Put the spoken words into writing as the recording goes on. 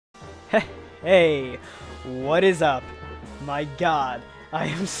Hey, what is up? My god, I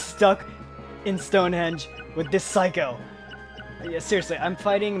am stuck in Stonehenge with this psycho. Yeah, seriously, I'm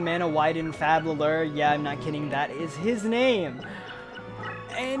fighting Mana Widen Fablalure. Yeah, I'm not kidding, that is his name.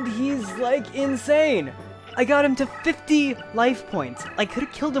 And he's, like, insane. I got him to 50 life points. I could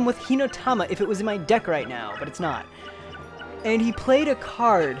have killed him with Hinotama if it was in my deck right now, but it's not. And he played a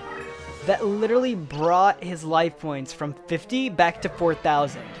card that literally brought his life points from 50 back to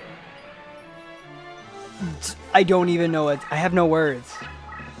 4,000. I don't even know it. I have no words.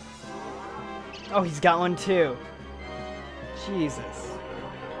 Oh, he's got one too. Jesus.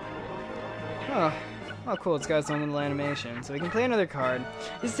 Oh, oh cool. It's got its own little animation. So we can play another card.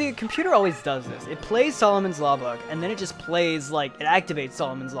 You see, the computer always does this. It plays Solomon's Law Book, and then it just plays, like, it activates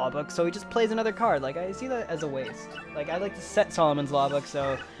Solomon's Law Book, so he just plays another card. Like, I see that as a waste. Like, I like to set Solomon's Law Book,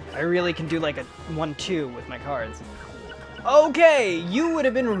 so I really can do, like, a 1-2 with my cards. Okay, you would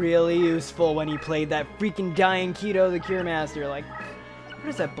have been really useful when you played that freaking Dying Keto the Cure Master. Like, what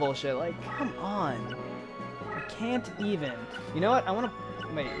is that bullshit? Like, come on. I can't even. You know what? I want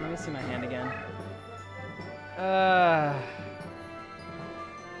to... Wait, let me see my hand again.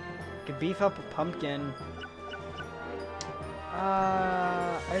 Could beef up a pumpkin.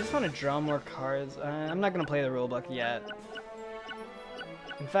 I just want to draw more cards. I'm not going to play the rulebook yet.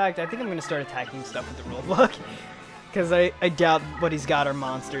 In fact, I think I'm going to start attacking stuff with the rulebook. Because I doubt what he's got are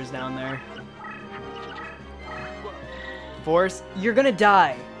monsters down there. Force? You're gonna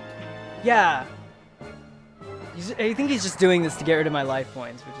die! Yeah! I think he's just doing this to get rid of my life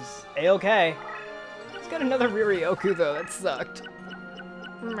points, which is A-okay. He's got another Riryoku though, that sucked.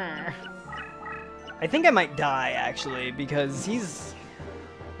 Meh. I think I might die, actually, because he's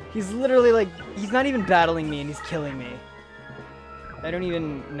literally like, he's not even battling me and he's killing me. I don't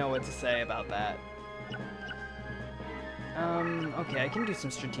even know what to say about that. Okay, I can do some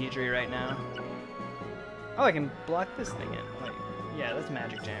strategery right now. Oh, I can block this thing in. Wait, yeah, that's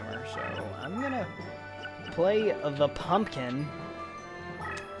Magic Jammer, so I'm gonna play the pumpkin.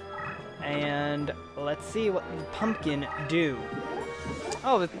 And let's see what the pumpkin do.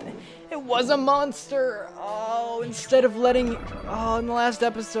 Oh, it was a monster! Oh, instead of letting... Oh, in the last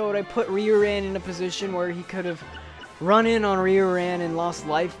episode, I put Ryuran in a position where he could have run in on Ryuran and lost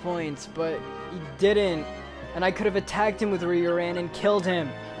life points, but he didn't. And I could have attacked him with Ryuran and killed him.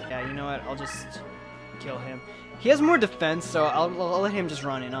 Yeah, you know what? I'll just kill him. He has more defense, so I'll let him just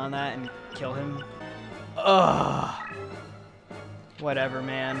run in on that and kill him. Ugh. Whatever,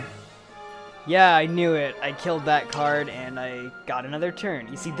 man. Yeah, I knew it. I killed that card and I got another turn.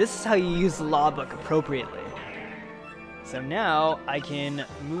 You see, this is how you use the law book appropriately. So now I can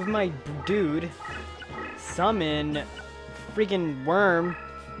move my dude, summon freaking worm,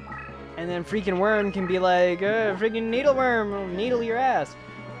 and then freaking worm can be like, freaking needleworm, needle your ass.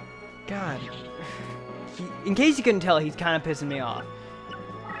 God. In case you couldn't tell, he's kind of pissing me off.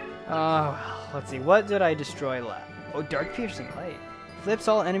 Let's see. What did I destroy last? Oh, Dark Piercing Light. Flips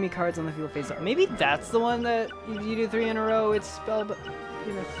all enemy cards on the field face up. Maybe that's the one that if you do 3 in a row, it's spell, but,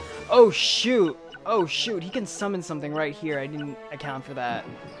 you know. Oh, shoot. Oh, shoot. He can summon something right here. I didn't account for that.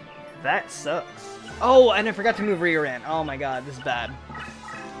 That sucks. Oh, and I forgot to move Ryuran. Oh, my God. This is bad.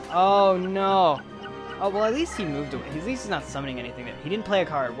 Oh, no. Oh, well, at least he moved away. At least he's not summoning anything. He didn't play a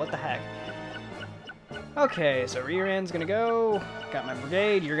card. What the heck? Okay, so Ryuran's gonna go. Got my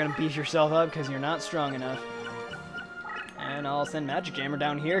brigade. You're gonna beat yourself up because you're not strong enough. And I'll send Magic Jammer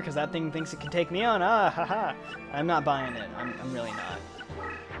down here because that thing thinks it can take me on. Ah, haha. I'm not buying it. I'm really not.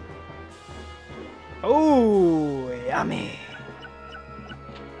 Oh, yummy.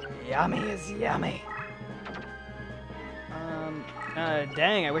 Yummy is yummy.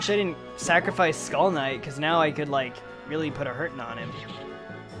 Dang, I wish I didn't sacrifice Skull Knight, because now I could, like, really put a hurting on him.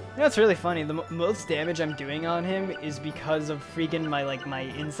 You know, it's really funny, the most damage I'm doing on him is because of freaking my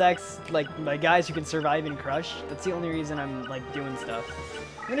insects, like, my guys who can survive and crush. That's the only reason I'm, like, doing stuff.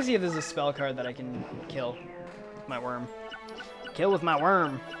 I'm gonna see if there's a spell card that I can kill with my worm. Kill with my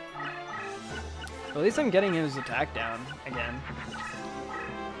worm! Well, at least I'm getting his attack down, again.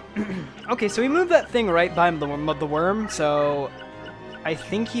 Okay, so we moved that thing right by the worm, so I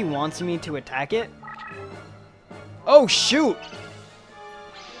think he wants me to attack it. Oh, shoot!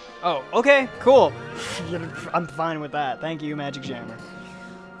 Oh, okay, cool. I'm fine with that. Thank you, Magic Jammer.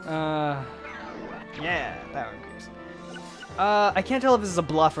 Yeah, power increase. I can't tell if this is a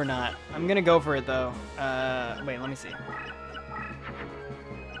bluff or not. I'm gonna go for it, though. Wait, let me see.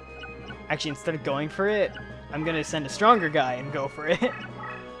 Actually, instead of going for it, I'm gonna send a stronger guy and go for it.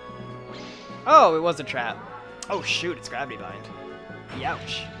 Oh, it was a trap. Oh shoot, it's Gravity Bind.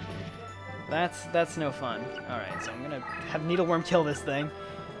 Youch. That's no fun. Alright, so I'm gonna have Needleworm kill this thing.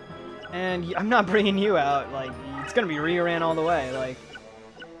 And I'm not bringing you out. Like, it's gonna be Ryu-Ran all the way. Like,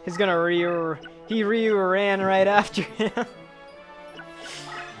 he's gonna he Ryu-Ran right after him.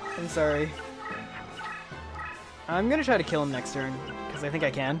 I'm sorry. I'm gonna try to kill him next turn, because I think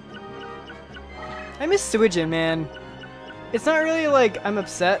I can. I miss Suijin, man. It's not really like I'm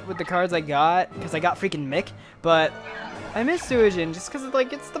upset with the cards I got, because I got freaking Mick, but I miss Suijin just because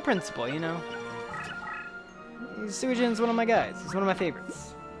like it's the principle, you know? Suijin's one of my guys. He's one of my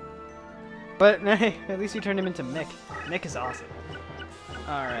favorites. But hey, at least you turned him into Mick. Mick is awesome.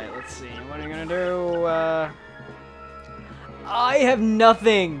 Alright, let's see. What are you gonna do? I have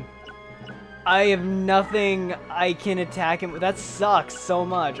nothing! I have nothing I can attack him with. That sucks so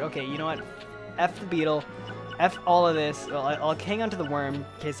much. Okay, you know what? F the beetle. F all of this. Well, I'll hang on to the worm in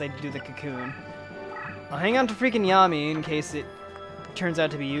case I do the cocoon. I'll hang on to freaking Yami in case it turns out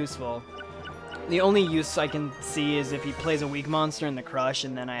to be useful. The only use I can see is if he plays a weak monster in the crush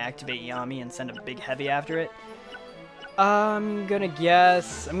and then I activate Yami and send a big heavy after it. I'm gonna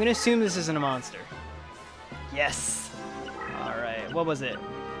assume this isn't a monster. Yes! Alright, what was it?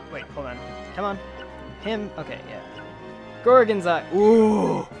 Wait, hold on. Come on. Him? Okay, yeah. Gorgon's Eye.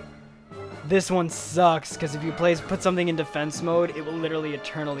 Ooh! This one sucks, because if you put something in defense mode, it will literally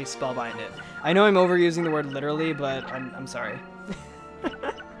eternally spellbind it. I know I'm overusing the word literally, but I'm sorry.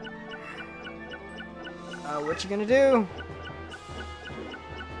 What you gonna do?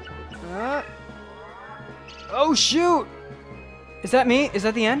 Oh, shoot! Is that me? Is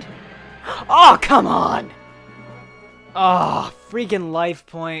that the end? Oh, come on! Oh, freaking life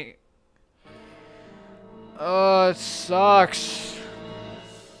point. Oh, it sucks.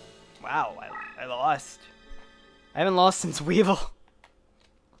 Wow, I lost. I haven't lost since Weevil.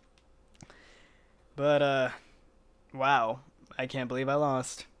 But, wow. I can't believe I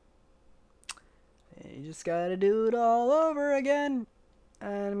lost. You just gotta do it all over again.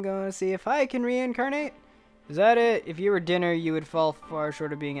 And I'm gonna see if I can reincarnate. Is that it? If you were dinner, you would fall far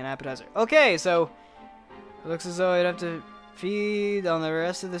short of being an appetizer. Okay, so it looks as though I'd have to feed on the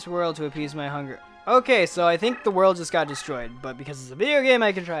rest of this world to appease my hunger. Okay, so I think the world just got destroyed, but because it's a video game,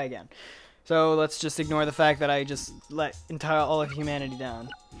 I can try again. So let's just ignore the fact that I just let all of humanity down.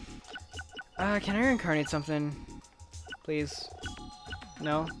 Can I reincarnate something? Please?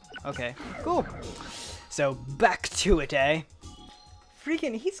 No? Okay, cool. So back to it, eh?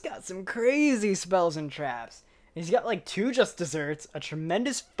 Freaking, he's got some crazy spells and traps. He's got like 2 just desserts, a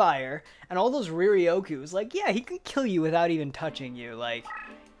tremendous fire, and all those Riryokus. Like, yeah, he can kill you without even touching you. Like,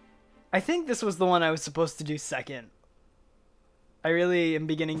 I think this was the one I was supposed to do second. I really am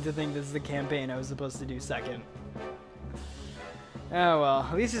beginning to think this is the campaign I was supposed to do second. Oh well,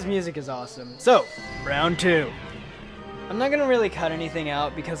 at least his music is awesome. So, round 2. I'm not gonna really cut anything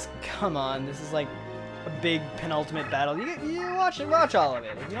out because, come on, this is like a big penultimate battle. You watch all of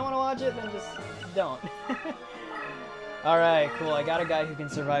it. If you don't want to watch it, then just don't. Alright, cool. I got a guy who can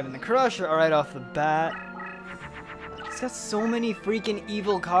survive in the crush right off the bat. He's got so many freaking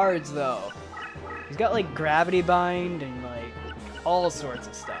evil cards, though. He's got, like, Gravity Bind and, like, all sorts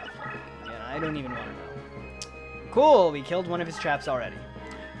of stuff. Like, yeah, I don't even want to know. Cool, we killed one of his traps already.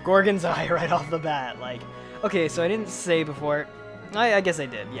 Gorgon's Eye right off the bat. Like, okay, so I didn't say before. I guess I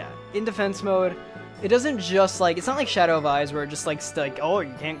did, yeah. In defense mode, it doesn't just, like, it's not like Shadow of Eyes where it just, like, oh,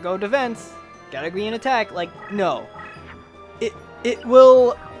 you can't go defense. Gotta be in attack. Like, no. It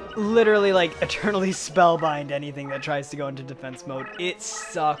will literally, like, eternally spellbind anything that tries to go into defense mode. It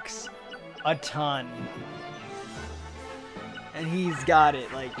sucks a ton. And he's got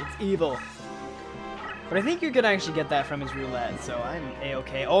it. Like, it's evil. But I think you can actually get that from his roulette, so I'm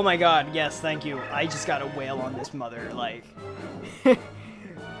A-okay. Oh my god, yes, thank you. I just got a whale on this mother, like... you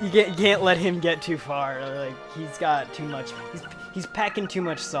can't let him get too far. Like, he's got too much... He's packing too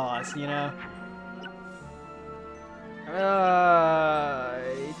much sauce, you know?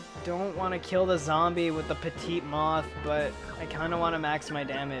 I don't want to kill the zombie with the petite moth, but I kind of want to max my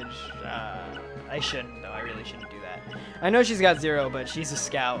damage. I shouldn't, though. I really shouldn't do that. I know she's got 0, but she's a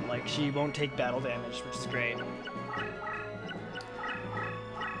scout. Like, she won't take battle damage, which is great.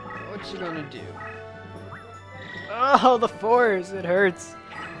 What you gonna do? Oh, the 4s! It hurts.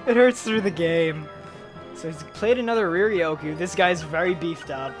 It hurts through the game. So he's played another Riryoku. This guy's very beefed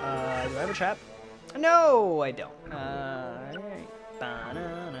up. Do I have a trap? No, I don't.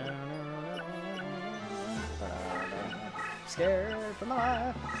 Scared for my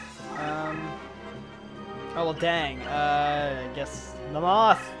life. Oh, well, dang. I guess the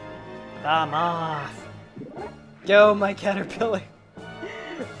moth. The moth. Go, my caterpillar.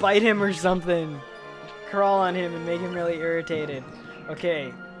 Bite him or something. Crawl on him and make him really irritated.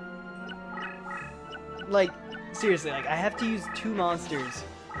 Okay. Like, seriously, like, I have to use 2 monsters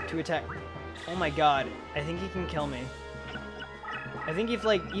to attack. Oh my god. I think he can kill me. I think if,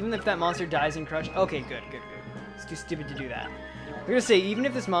 like, even if that monster dies in Crush... Okay, good. It's too stupid to do that. I'm gonna say, even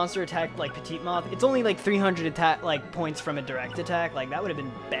if this monster attacked, like, Petite Moth, it's only, like, 300 attack, like, points from a direct attack. Like, that would have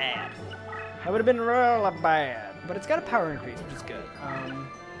been bad. That would have been real bad. But it's got a power increase, which is good.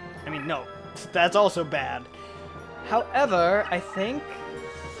 I mean, no. That's also bad. However, I think...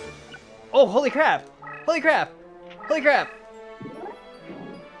 Oh, holy crap! Holy crap! Holy crap!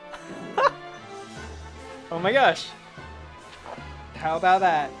 Oh my gosh. How about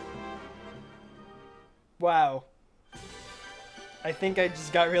that? Wow. I think I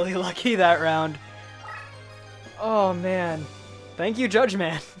just got really lucky that round. Oh man. Thank you, Judge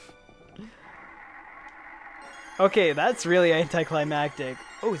Man. Okay, that's really anticlimactic.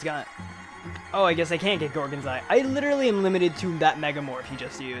 Oh, he's got... Oh, I guess I can't get Gorgon's Eye. I literally am limited to that Megamorph he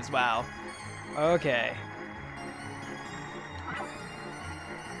just used. Wow. Okay.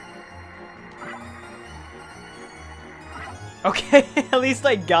 Okay, at least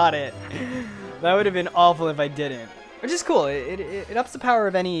I got it. That would have been awful if I didn't. Which is cool. It ups the power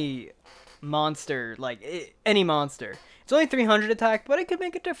of any monster, like, any monster. It's only 300 attack, but it could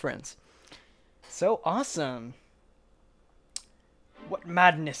make a difference. So awesome. What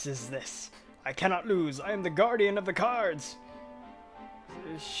madness is this? I cannot lose. I am the guardian of the cards.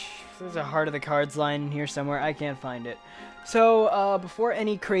 There's a Heart of the Cards line in here somewhere. I can't find it. So, before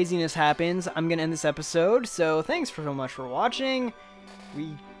any craziness happens, I'm gonna end this episode. So, thanks so much for watching.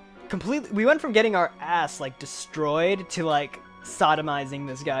 We went from getting our ass, like, destroyed to, like, sodomizing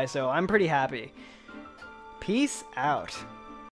this guy. So, I'm pretty happy. Peace out.